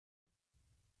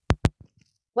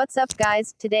What's up,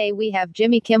 guys? Today we have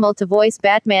Jimmy Kimmel to voice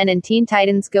Batman in Teen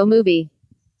Titans Go movie.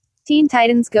 Teen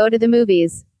Titans Go to the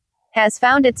Movies has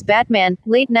found its Batman,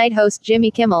 late-night host Jimmy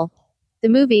Kimmel. The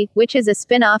movie, which is a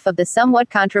spin-off of the somewhat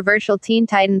controversial Teen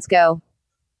Titans Go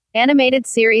animated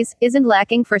series, isn't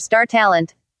lacking for star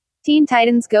talent. Teen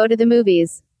Titans Go to the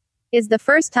Movies is the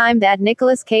first time that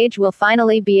Nicolas Cage will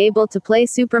finally be able to play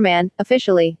Superman,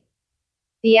 officially.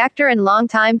 The actor and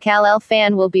longtime Kal-El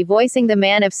fan will be voicing the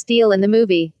Man of Steel in the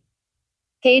movie.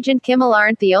 Cage and Kimmel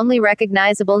aren't the only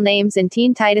recognizable names in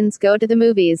Teen Titans Go to the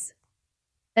Movies.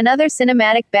 Another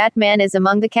cinematic Batman is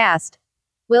among the cast.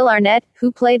 Will Arnett,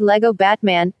 who played Lego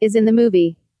Batman, is in the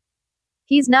movie.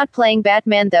 He's not playing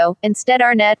Batman though, instead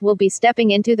Arnett will be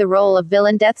stepping into the role of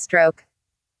villain Deathstroke.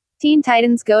 Teen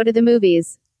Titans Go to the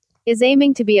Movies is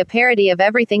aiming to be a parody of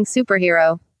everything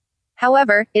superhero.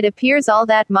 However, it appears all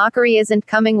that mockery isn't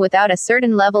coming without a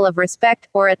certain level of respect,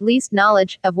 or at least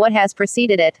knowledge, of what has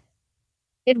preceded it.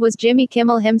 It was Jimmy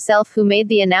Kimmel himself who made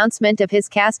the announcement of his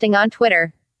casting on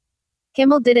Twitter.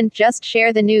 Kimmel didn't just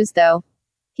share the news though.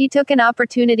 He took an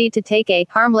opportunity to take a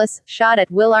harmless shot at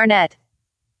Will Arnett.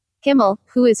 Kimmel,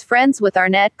 who is friends with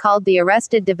Arnett, called the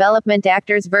Arrested Development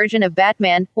actor's version of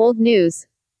Batman old news.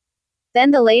 Then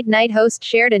the late-night host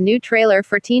shared a new trailer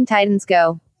for Teen Titans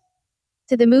Go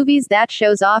to the Movies that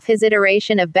shows off his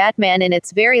iteration of Batman in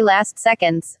its very last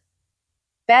seconds.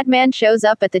 Batman shows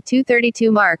up at the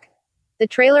 2:32 mark. The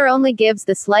trailer only gives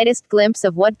the slightest glimpse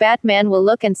of what Batman will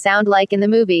look and sound like in the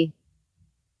movie.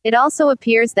 It also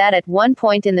appears that at one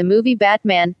point in the movie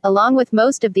Batman, along with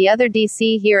most of the other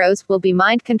DC heroes, will be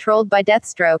mind-controlled by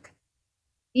Deathstroke.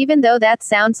 Even though that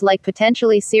sounds like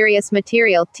potentially serious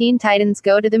material, Teen Titans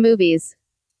Go to the Movies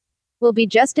will be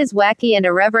just as wacky and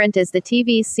irreverent as the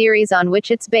TV series on which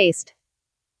it's based.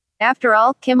 After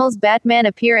all, Kimmel's Batman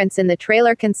appearance in the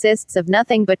trailer consists of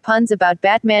nothing but puns about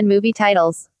Batman movie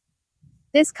titles.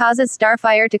 This causes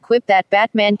Starfire to quip that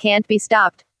Batman can't be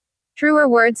stopped. Truer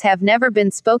words have never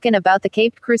been spoken about the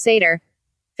Caped Crusader.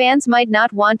 Fans might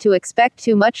not want to expect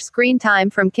too much screen time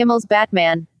from Kimmel's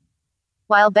Batman.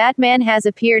 While Batman has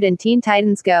appeared in Teen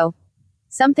Titans Go,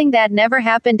 something that never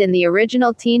happened in the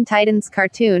original Teen Titans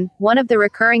cartoon, one of the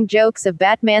recurring jokes of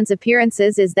Batman's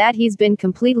appearances is that he's been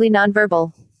completely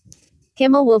nonverbal.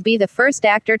 Kimmel will be the first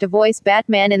actor to voice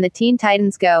Batman in the Teen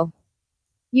Titans Go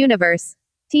universe.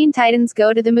 Teen Titans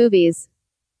Go to the Movies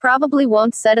probably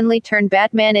won't suddenly turn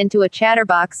Batman into a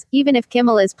chatterbox, even if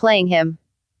Kimmel is playing him.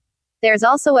 There's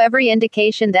also every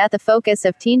indication that the focus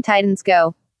of Teen Titans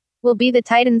Go will be the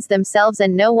Titans themselves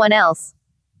and no one else.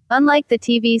 Unlike the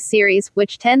TV series,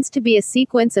 which tends to be a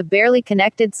sequence of barely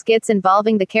connected skits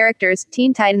involving the characters,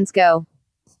 Teen Titans Go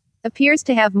appears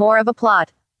to have more of a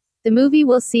plot. The movie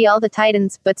will see all the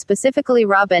Titans, but specifically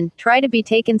Robin, try to be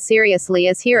taken seriously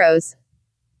as heroes.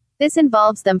 This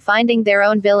involves them finding their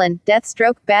own villain,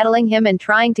 Deathstroke, battling him and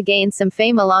trying to gain some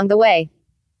fame along the way.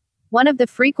 One of the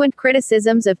frequent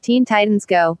criticisms of Teen Titans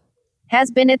Go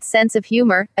has been its sense of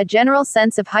humor, a general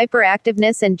sense of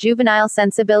hyperactiveness and juvenile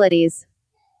sensibilities.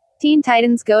 Teen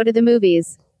Titans Go to the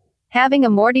Movies having a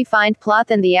more defined plot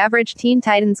than the average Teen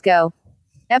Titans Go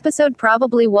episode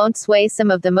probably won't sway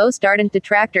some of the most ardent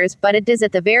detractors, but it does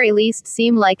at the very least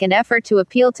seem like an effort to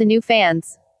appeal to new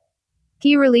fans.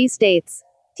 Key release dates.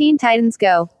 Teen Titans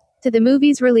Go to the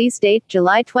Movies release date,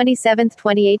 July 27,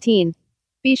 2018.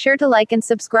 Be sure to like and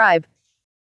subscribe.